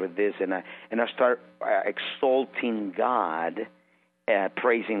thank you for this. And I start exalting God,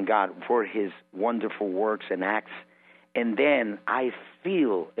 praising God for his wonderful works and acts. And then I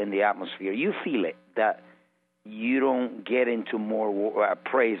feel in the atmosphere, you feel it, that you don't get into more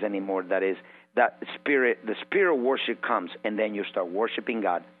praise anymore. That is, that the spirit of worship comes, and then you start worshiping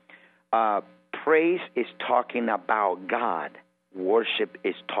God. Praise is talking about God. Worship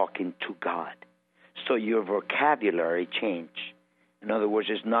is talking to God. So your vocabulary change. In other words,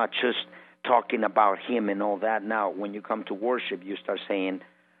 it's not just talking about him and all that. Now, when you come to worship, you start saying,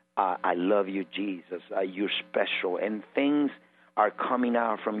 I love you, Jesus. You're special. And things are coming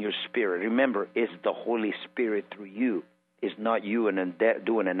out from your spirit. Remember, it's the Holy Spirit through you. It's not you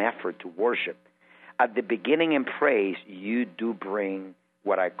doing an effort to worship. At the beginning in praise, you do bring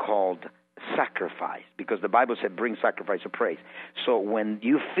what I called sacrifice, because the Bible said bring sacrifice of praise. So when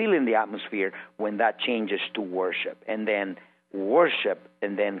you feel in the atmosphere, when that changes to worship, and then worship,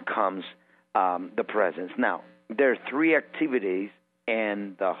 and then comes the presence. Now, there are three activities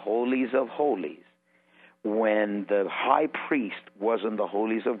in the holies of holies. When the high priest was in the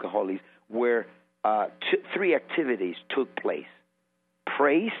holies of holies, where three activities took place: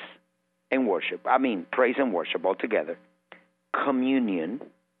 praise and worship. Praise and worship altogether, communion,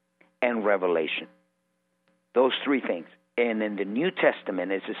 and revelation. Those three things. And in the New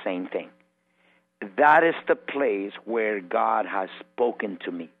Testament, it's the same thing. That is the place where God has spoken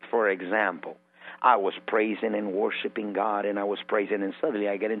to me. For example, I was praising and worshiping God, and I was praising, and suddenly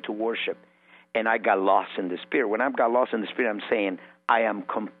I get into worship, and I got lost in the Spirit. When I've got lost in the Spirit, I'm saying I am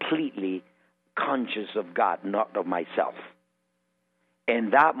completely conscious of God, not of myself.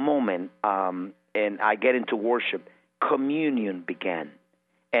 In that moment, and I get into worship, communion began.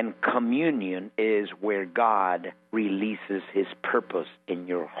 And communion is where God releases his purpose in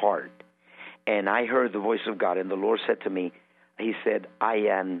your heart. And I heard the voice of God, and the Lord said to me, he said, I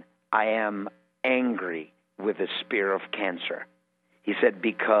am angry with the spirit of cancer. He said,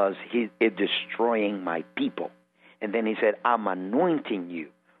 because he is destroying my people. And then he said, I'm anointing you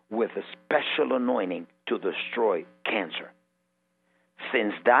with a special anointing to destroy cancer.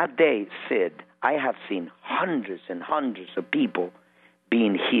 Since that day, Sid, I have seen hundreds and hundreds of people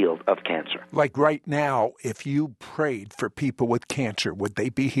being healed of cancer. Like right now, if you prayed for people with cancer, would they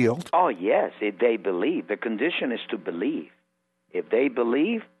be healed? Oh, yes, if they believe. The condition is to believe. If they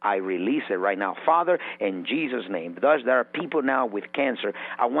believe, I release it right now. Father, in Jesus' name, thus there are people now with cancer.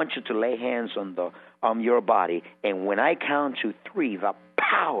 I want you to lay hands on your body, and when I count to 3, the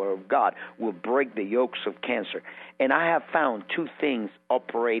power of God will break the yokes of cancer. And I have found two things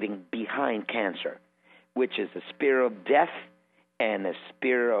operating behind cancer, which is the spirit of death and a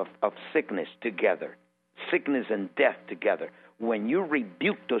spirit of sickness together, sickness and death together. When you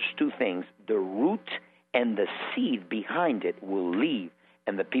rebuke those two things, the root and the seed behind it will leave,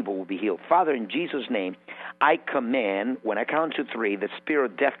 and the people will be healed. Father, in Jesus' name, I command, when I count to 3, the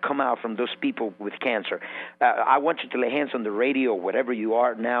spirit of death come out from those people with cancer. I want you to lay hands on the radio, wherever you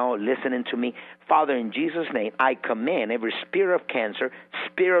are now, listening to me. Father, in Jesus' name, I command every spirit of cancer,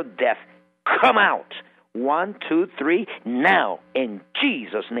 spirit of death, come out. 1, 2, 3, now, in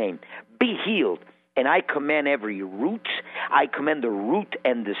Jesus' name, be healed. And I command every root, I command the root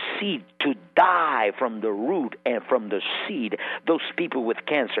and the seed to die from the root and from the seed. Those people with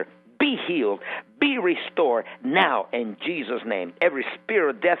cancer, be healed, be restored now in Jesus' name. Every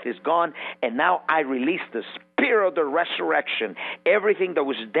spirit of death is gone, and now I release the spirit of the resurrection. Everything that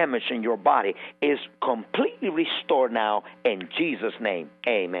was damaged in your body is completely restored now in Jesus' name.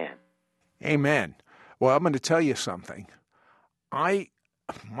 Amen. Amen. Well, I'm going to tell you something. My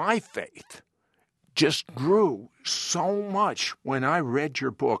faith just grew so much when I read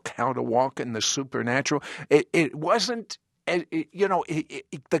your book, How to Walk in the Supernatural. It wasn't,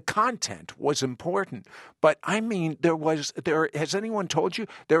 the content was important, but I mean, has anyone told you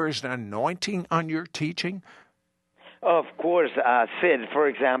there is an anointing on your teaching? Of course, Sid, for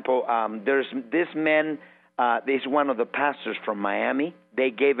example, there's this man, he's one of the pastors from Miami.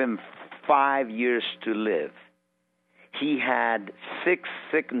 They gave him 5 years to live. He had 6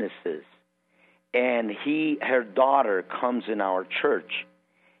 sicknesses. And her daughter comes in our church,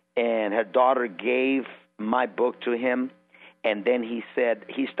 and her daughter gave my book to him, and then he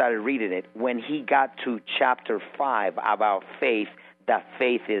started reading it. When he got to chapter 5 about faith, that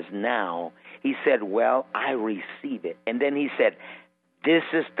faith is now, he said, well, I receive it. And then he said, this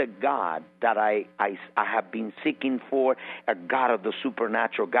is the God that I have been seeking for, a God of the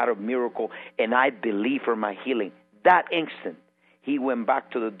supernatural, God of miracle, and I believe for my healing. That instant, he went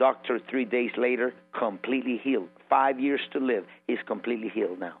back to the doctor 3 days later, completely healed. 5 years to live. He's completely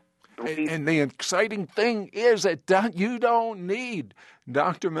healed now. And the exciting thing is that you don't need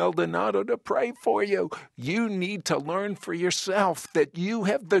Dr. Maldonado to pray for you. You need to learn for yourself that you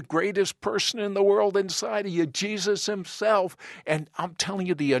have the greatest person in the world inside of you, Jesus himself. And I'm telling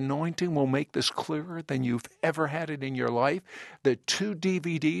you, the anointing will make this clearer than you've ever had it in your life. The 2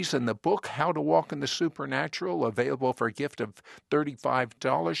 DVDs and the book, How to Walk in the Supernatural, available for a gift of $35,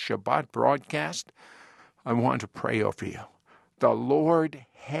 Shabbat broadcast. I want to pray over you. The Lord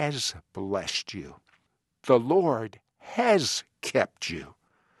has blessed you. The Lord has kept you.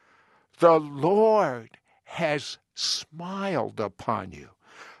 The Lord has smiled upon you.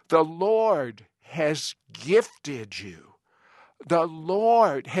 The Lord has gifted you. The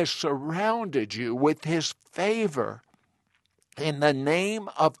Lord has surrounded you with his favor. In the name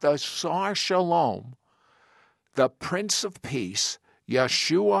of the Sar Shalom, the Prince of Peace,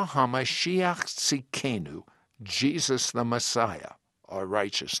 Yeshua HaMashiach Tzidkenu, Jesus the Messiah, our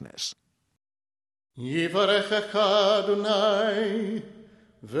righteousness. Yivarechecha Adonai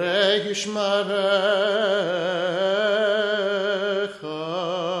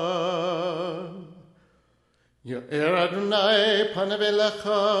ve'yishmarecha. Yo'er Adonai panav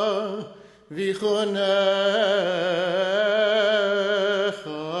elecha v'chunecha.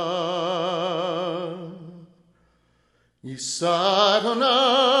 Yisa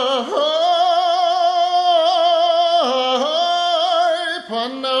Adonai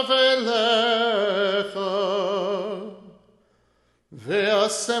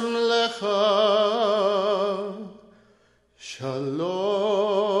ve'asem lecha shalom.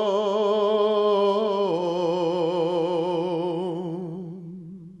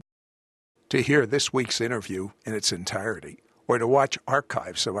 To hear this week's interview in its entirety, or to watch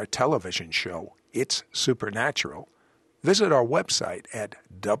archives of our television show, It's Supernatural, visit our website at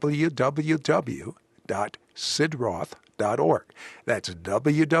www.sidroth.org. That's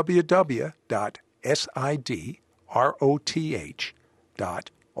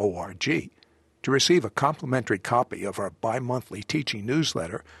www.sidroth.org. To receive a complimentary copy of our bi-monthly teaching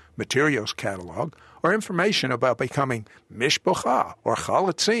newsletter, materials catalog, or information about becoming Mishpocha or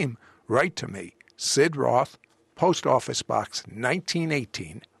Chalatzim, write to me, Sid Roth, Post Office Box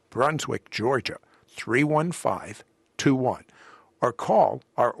 1918, Brunswick, Georgia, 31521, or call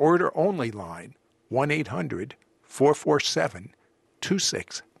our order-only line,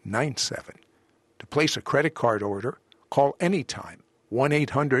 1-800-447-2697. To place a credit card order, call anytime,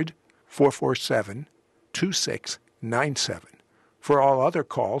 1-800-447-2697. For all other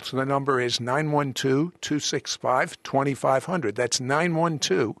calls, the number is 912-265-2500. That's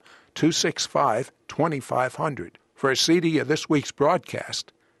 912-265-2500. For a CD of this week's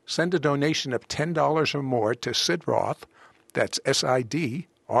broadcast, send a donation of $10 or more to Sid Roth, that's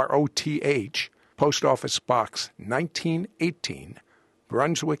SIDROTH, Post Office Box 1918,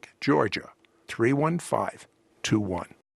 Brunswick, Georgia, 31521.